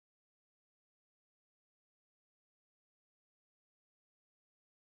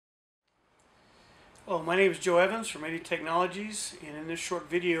Hello, my name is Joe Evans from AD Technologies, and in this short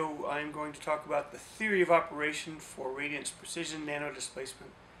video I'm going to talk about the theory of operation for Radiant's precision nano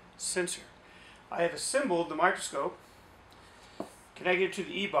displacement sensor. I have assembled the microscope, connected it to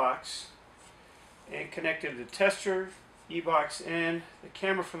the e-box, and connected the tester, e-box, and the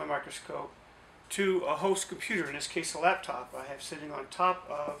camera from the microscope to a host computer, in this case a laptop I have sitting on top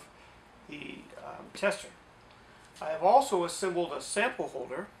of the tester. I have also assembled a sample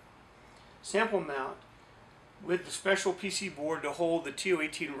mount with the special PC board to hold the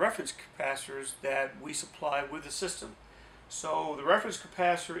TO18 reference capacitors that we supply with the system. So the reference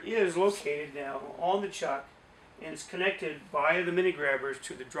capacitor is located now on the chuck and it's connected via the mini grabbers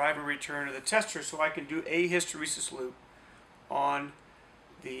to the drive and return of the tester, so I can do a hysteresis loop on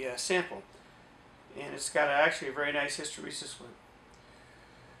the sample. And it's got actually a very nice hysteresis loop.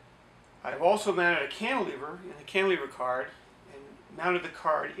 I've also mounted a cantilever in the cantilever card and mounted the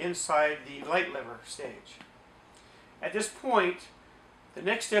card inside the light lever stage. At this point, the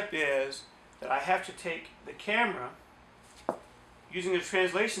next step is that I have to take the camera using the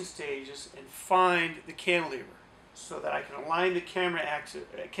translation stages and find the cantilever so that I can align the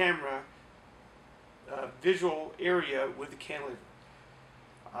camera visual area with the cantilever.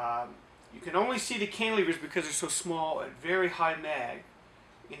 You can only see the cantilevers because they're so small at very high mag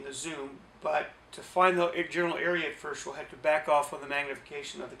in the zoom, but to find the general area at first you'll have to back off on the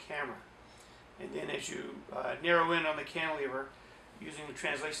magnification of the camera. And then as you narrow in on the cantilever using the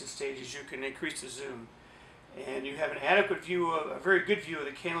translation stages, you can increase the zoom. And you have an adequate view, a very good view of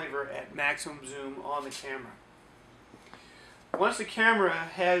the cantilever at maximum zoom on the camera. Once the camera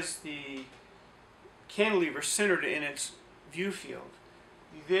has the cantilever centered in its view field,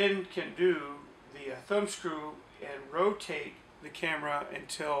 you then can do the thumb screw and rotate the camera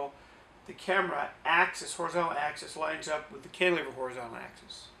until the camera axis, horizontal axis, lines up with the cantilever horizontal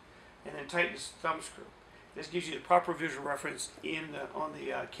axis, and then tighten the thumb screw. This gives you the proper visual reference on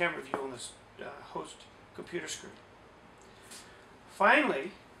the camera view on this host computer screen.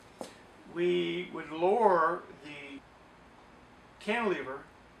 Finally, we would lower the cantilever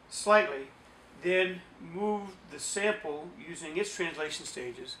slightly, then move the sample using its translation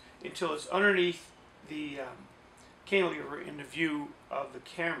stages until it's underneath the cantilever in the view of the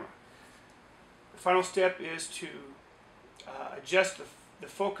camera. The final step is to adjust the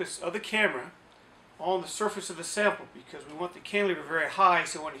focus of the camera on the surface of the sample, because we want the cantilever very high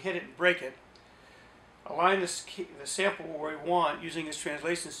so when you hit it and break it, align the sample where we want using its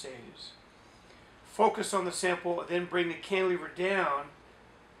translation stages. Focus on the sample and then bring the cantilever down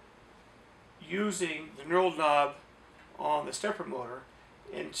using the knurled knob on the stepper motor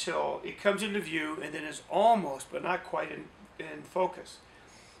until it comes into view and then is almost but not quite in focus.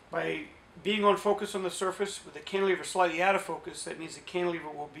 By being on focus on the surface with the cantilever slightly out of focus, that means the cantilever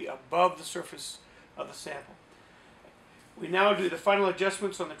will be above the surface of the sample. We now do the final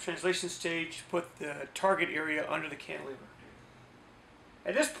adjustments on the translation stage, put the target area under the cantilever.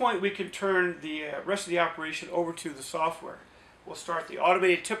 At this point we can turn the rest of the operation over to the software. We'll start the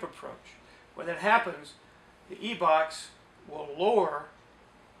automated tip approach. When that happens, the e-box will lower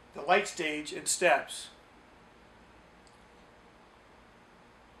the light stage in steps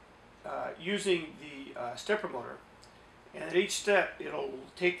using the stepper motor, and at each step it'll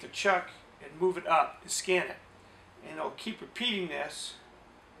take the chuck and move it up and scan it, and it'll keep repeating this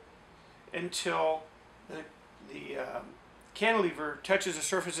until the cantilever touches the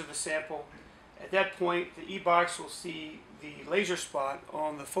surface of the sample. At that point the e-box will see the laser spot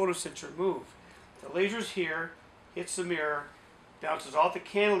on the photosensor move. The laser's here, hits the mirror, bounces off the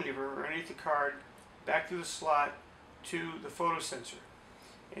cantilever or underneath the card, back through the slot to the photosensor.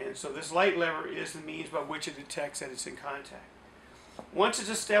 And so this light lever is the means by which it detects that it's in contact. Once it's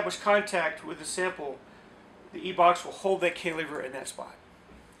established contact with the sample, the e-box will hold that cantilever in that spot.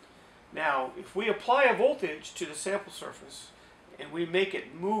 Now, if we apply a voltage to the sample surface and we make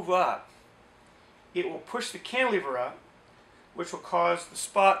it move up, it will push the cantilever up, which will cause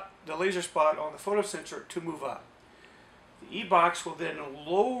the laser spot on the photosensor to move up. The e-box will then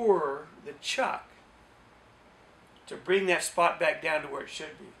lower the chuck to bring that spot back down to where it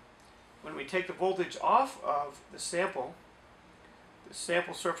should be. When we take the voltage off of the sample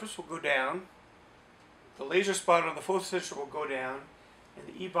surface will go down, the laser spot on the photosensor will go down, and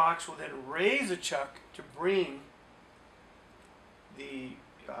the e-box will then raise the chuck to bring the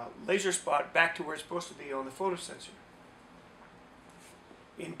laser spot back to where it's supposed to be on the photosensor.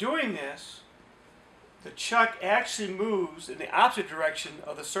 In doing this, the chuck actually moves in the opposite direction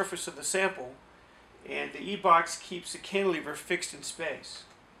of the surface of the sample, and the e-box keeps the cantilever fixed in space.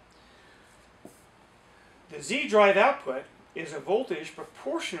 The Z drive output is a voltage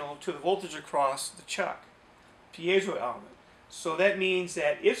proportional to the voltage across the chuck, piezo element. So that means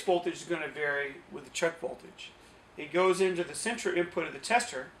that its voltage is going to vary with the chuck voltage. It goes into the center input of the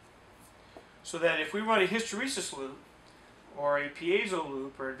tester, so that if we run a hysteresis loop or a piezo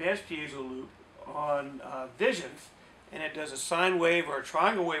loop or advanced piezo loop on vision, and it does a sine wave or a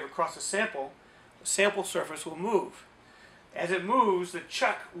triangle wave across the sample surface will move. As it moves, the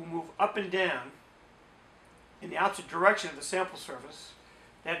chuck will move up and down in the opposite direction of the sample surface.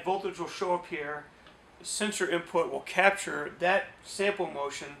 That voltage will show up here. The sensor input will capture that sample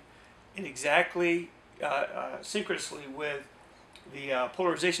motion in exactly synchronously with the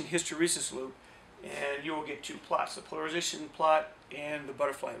polarization hysteresis loop, and you will get two plots, the polarization plot and the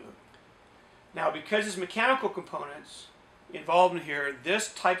butterfly loop. Now, because there's mechanical components involved in here,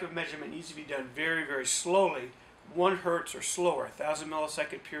 this type of measurement needs to be done very, very slowly, 1 hertz or slower, 1,000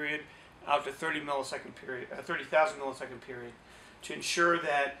 millisecond period out to 30,000 millisecond period, to ensure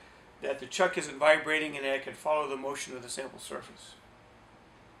that the chuck isn't vibrating and that it can follow the motion of the sample surface.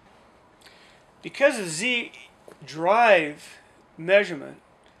 Because the Z drive measurement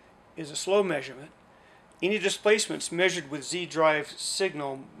is a slow measurement, any displacements measured with Z drive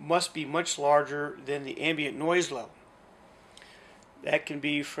signal must be much larger than the ambient noise level. That can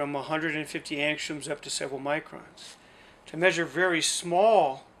be from 150 angstroms up to several microns. To measure very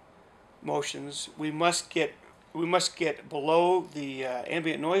small motions, we must get below the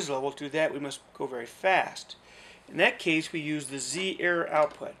ambient noise level. To do that, we must go very fast. In that case, we use the Z error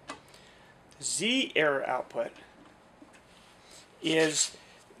output. The Z error output is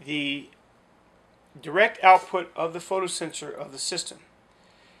the direct output of the photosensor of the system.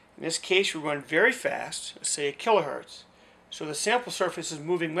 In this case, we run very fast, let's say a kilohertz. So the sample surface is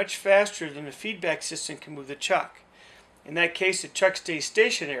moving much faster than the feedback system can move the chuck. In that case, the chuck stays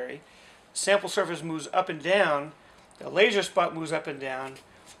stationary. The sample surface moves up and down. The laser spot moves up and down.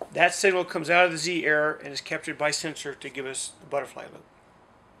 That signal comes out of the Z error and is captured by sensor to give us the butterfly loop.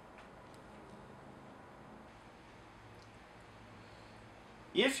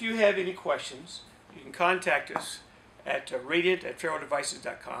 If you have any questions, you can contact us at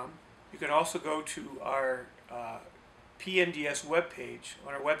radiant@ferrodevices.com. You can also go to our PNDS webpage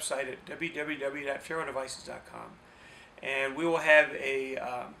on our website at www.ferrodevices.com, and we will have a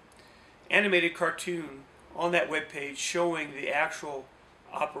animated cartoon on that webpage showing the actual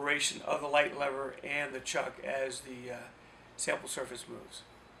operation of the light lever and the chuck as the sample surface moves.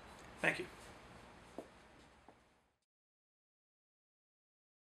 Thank you.